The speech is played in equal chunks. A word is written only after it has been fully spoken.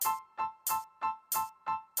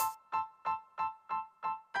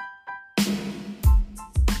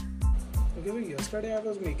Okay, so yesterday I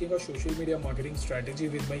was making a social media marketing strategy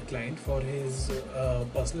with my client for his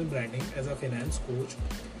personal branding as a finance coach.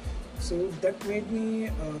 So that made me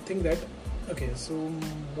think that okay, so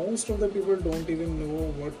most of the people don't even know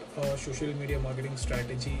what social media marketing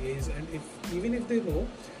strategy is, and if even if they know,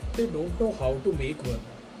 they don't know how to make one.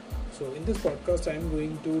 So in this podcast, I am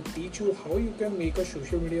going to teach you how you can make a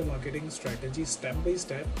social media marketing strategy step by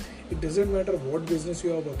step. It doesn't matter what business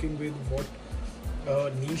you are working with, what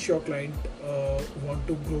niche your client want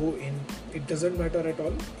to grow in. It doesn't matter at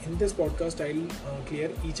all. In this podcast, I'll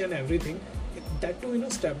clear each and everything, that too in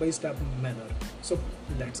a step by step manner. So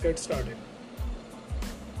let's get started.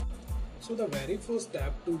 So the very first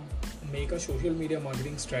step to make a social media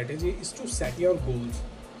marketing strategy is to set your goals.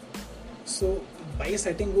 So by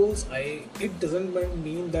setting goals, it doesn't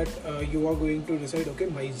mean that you are going to decide, okay,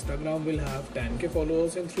 my Instagram will have 10k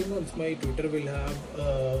followers in 3 months, my Twitter will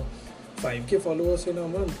have 5k followers in a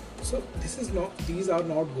month. So these are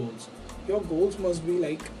not goals. Your goals must be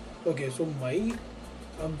like, okay, so my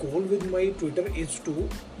goal with my Twitter is to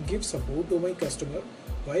give support to my customer,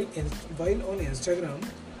 while on Instagram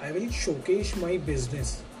I will showcase my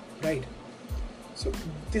business, right? So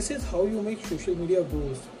this is how you make social media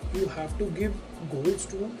goals. You have to give goals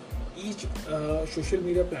to each social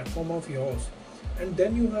media platform of yours, and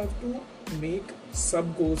then you have to make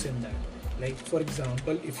sub goals in that. Like for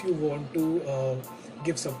example, if you want to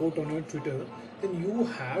give support on your Twitter, then you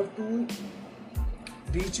have to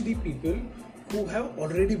reach the people who have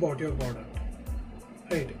already bought your product,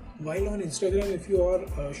 right? While on Instagram, if you are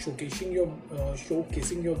showcasing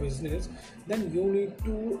your business, then you need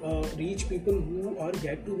to reach people who are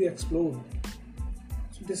yet to be explored.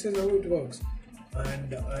 So this is how it works.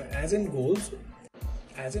 And as in goals,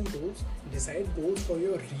 decide goals for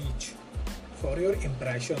your reach, for your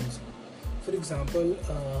impressions. For example,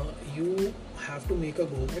 you have to make a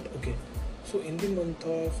goal that okay, so in the month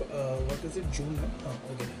of what is it, June?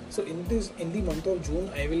 Okay, so in the month of June,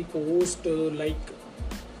 I will post like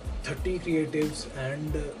 30 creatives,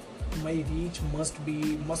 and my reach must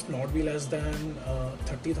not be less than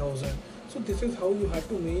 30,000. So this is how you have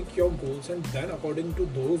to make your goals, and then according to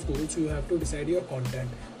those goals you have to decide your content,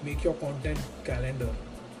 make your content calendar,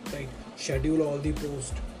 right? Schedule all the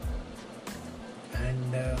posts.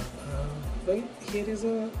 And well, here is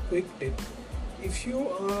a quick tip. If you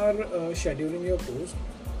are scheduling your post,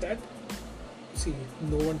 that see,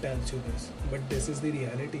 no one tells you this, but this is the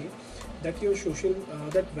reality, that your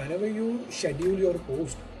that whenever you schedule your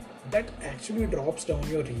post, that actually drops down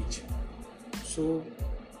your reach. So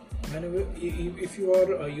whenever if you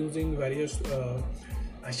are using various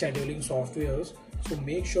scheduling softwares, so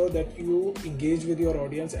make sure that you engage with your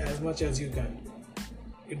audience as much as you can.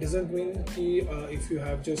 It doesn't mean that if you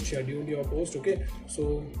have just scheduled your post, okay,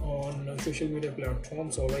 so on social media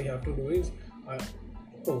platforms all I have to do is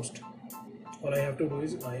post. All I have to do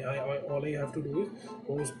is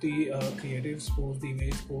post the creatives, post the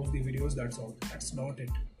image, post the videos. That's all. That's not it.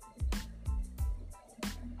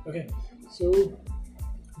 Okay, so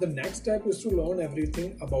the next step is to learn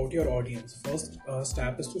everything about your audience. First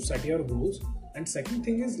step is to set your goals, and second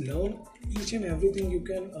thing is learn each and everything you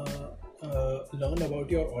can learn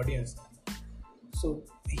about your audience. So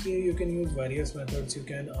here you can use various methods. You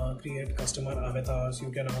can create customer avatars.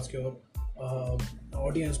 You can ask your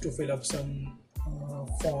audience to fill up some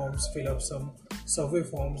fill up some survey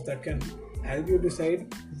forms that can help you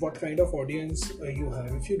decide what kind of audience you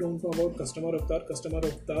have. If you don't know about customer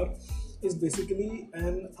avatar is basically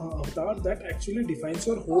an avatar that actually defines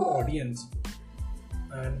your whole audience.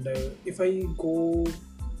 And if I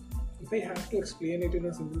have to explain it in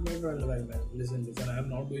a simple manner, well, listen, I am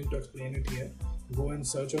not going to explain it here. Go and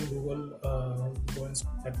search on Google, go and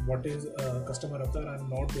at what is customer avatar. I'm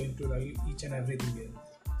not going to tell each and everything here.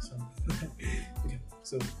 So, okay,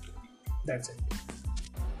 so that's it.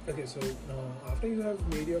 Okay, so after you have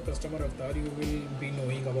made your customer avatar, you will be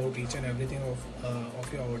knowing about each and everything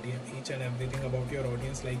of your audience, each and everything about your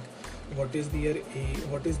audience, like what is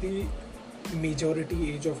the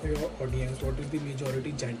majority age of your audience, what is the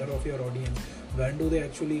majority gender of your audience, when do they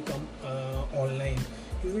actually come online.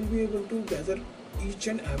 You will be able to gather each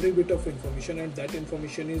and every bit of information, and that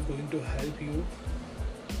information is going to help you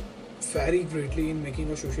very greatly in making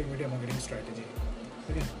a social media marketing strategy.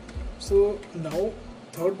 Okay, so now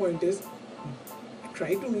third point is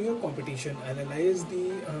try to know your competition. Analyze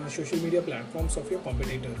the social media platforms of your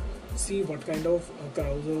competitor. See what kind of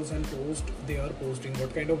carousels and posts they are posting,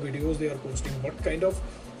 what kind of videos they are posting, what kind of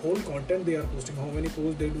whole content they are posting, how many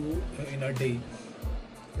posts they do in a day,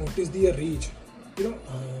 what is their reach.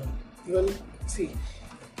 Well, see,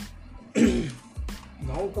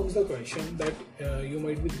 now comes the question that you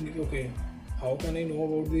might be thinking, okay, how can I know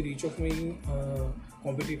about the reach of my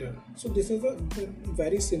competitor? So this is a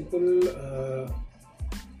very simple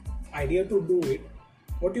idea to do it.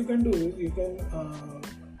 What you can do is you can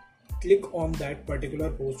click on that particular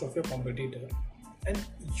post of your competitor, and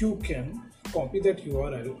you can copy that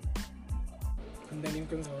URL, and then you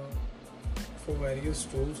can for various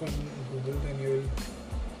tools on Google, then you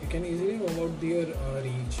can easily know about their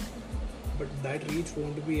reach, but that reach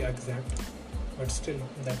won't be exact, but still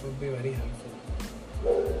that would be very helpful.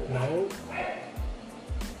 Now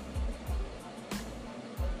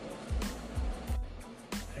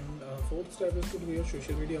and fourth step is to do your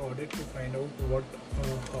social media audit to find out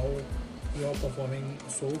how you are performing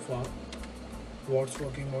so far, what's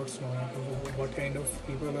working, what's not, what kind of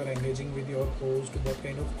people are engaging with your post, what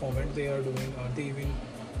kind of comment they are doing, are they even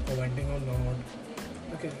commenting or not.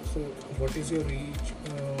 Okay, so what is your reach,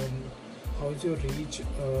 how is your reach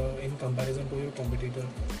in comparison to your competitor?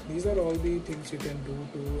 These are all the things you can do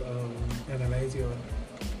to analyze your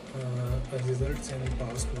results in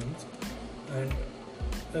past months. And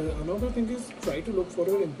another thing is, try to look for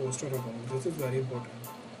your imposter account. This is very important.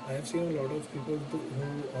 I have seen a lot of people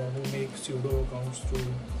who make pseudo accounts to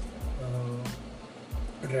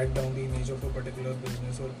drag down the image of a particular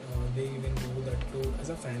business, or they even do that too as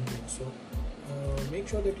a fan page. So make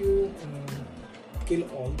sure that you kill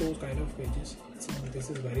all those kind of pages. So this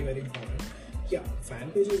is very very important. Yeah,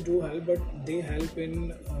 fan pages do help, but they help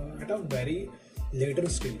in at a very later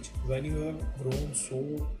stage when you have grown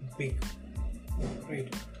so big,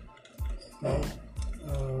 right? Now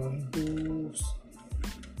do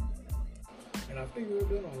and after you have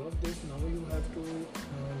done all of this, now you have to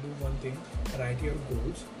do one thing: write your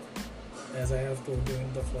goals, as I have told you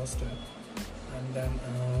in the first step, and then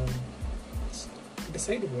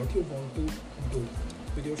decide what you want to do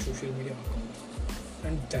with your social media account.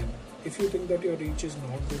 And then if you think that your reach is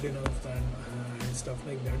not good enough and stuff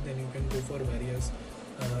like that, then you can go for various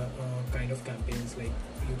kind of campaigns. Like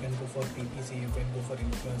you can go for PPC, you can go for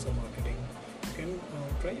influencer marketing, you can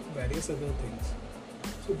try various other things.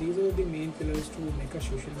 So these are the main pillars to make a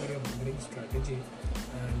social media marketing strategy.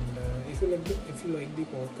 And if you like the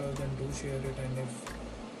podcast, then do share it. And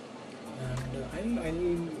I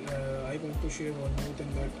want to share one more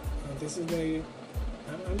thing, that this is my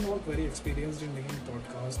I'm not very experienced in making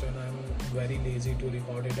podcast, and I'm very lazy to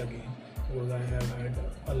record it again, because I have had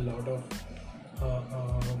a lot of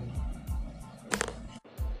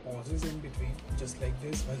pauses in between, just like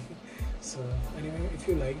this one. So anyway, if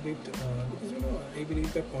you liked it, because I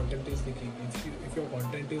believe that content is the key. If your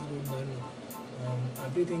content is good, then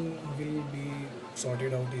everything will be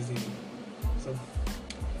sorted out easily. So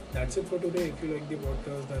that's it for today. If you like the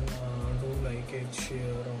podcast, then do like it,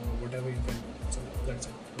 share, or whatever you can do. So that's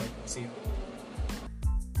it. Bye. See you.